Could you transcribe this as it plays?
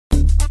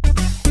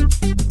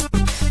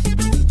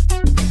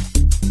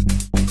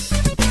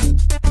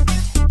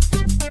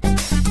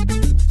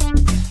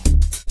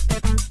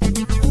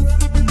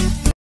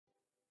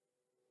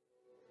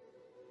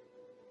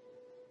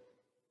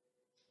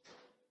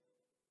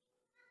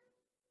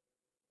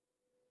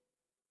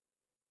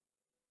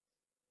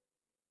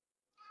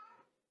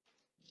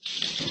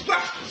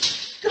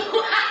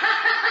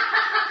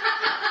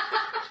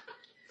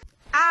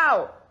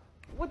Ow!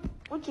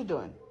 What you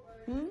doing?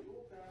 Hmm?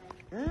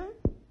 Hmm?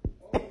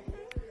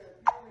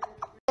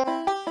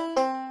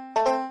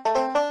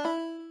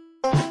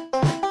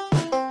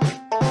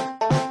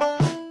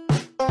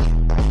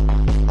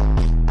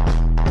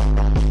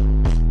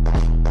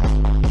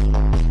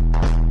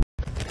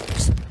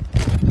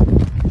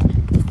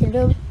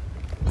 Hello.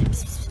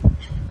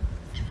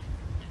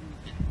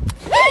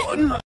 Oh,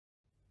 no.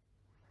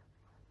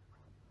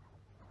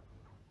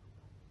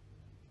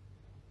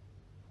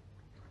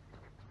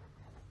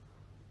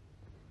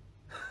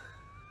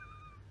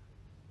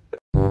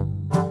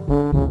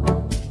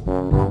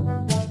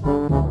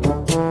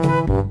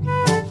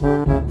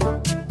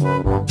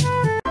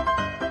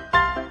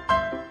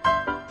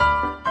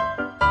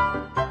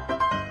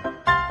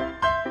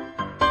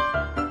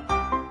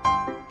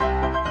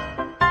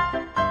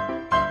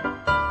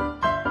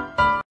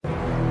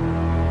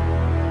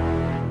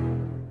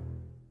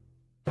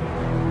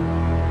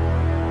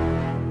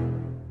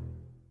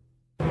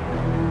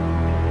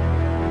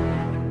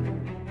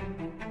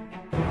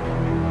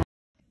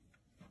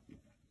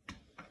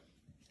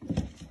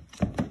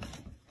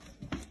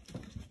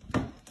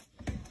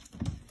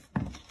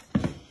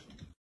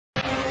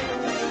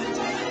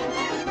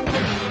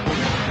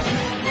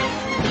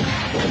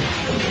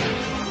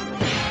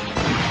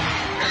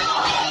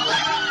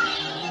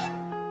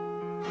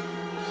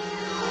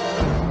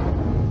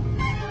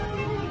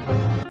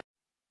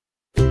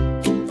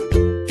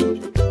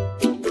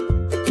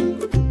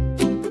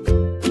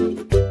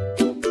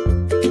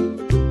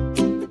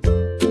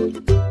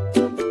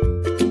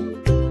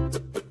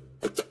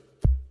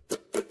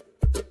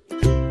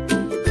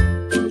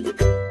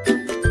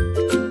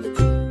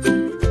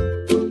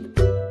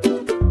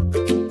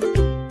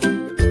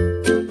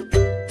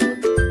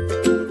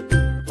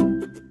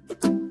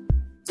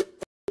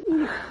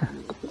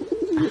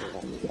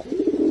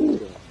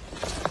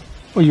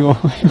哎呦哎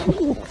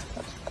呦，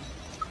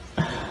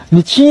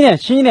你轻一点，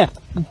轻一点，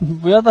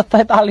不要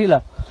太大力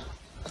了。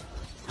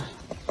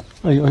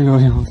哎呦哎呦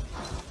哎呦，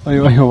哎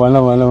呦哎呦，完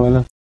了完了完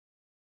了。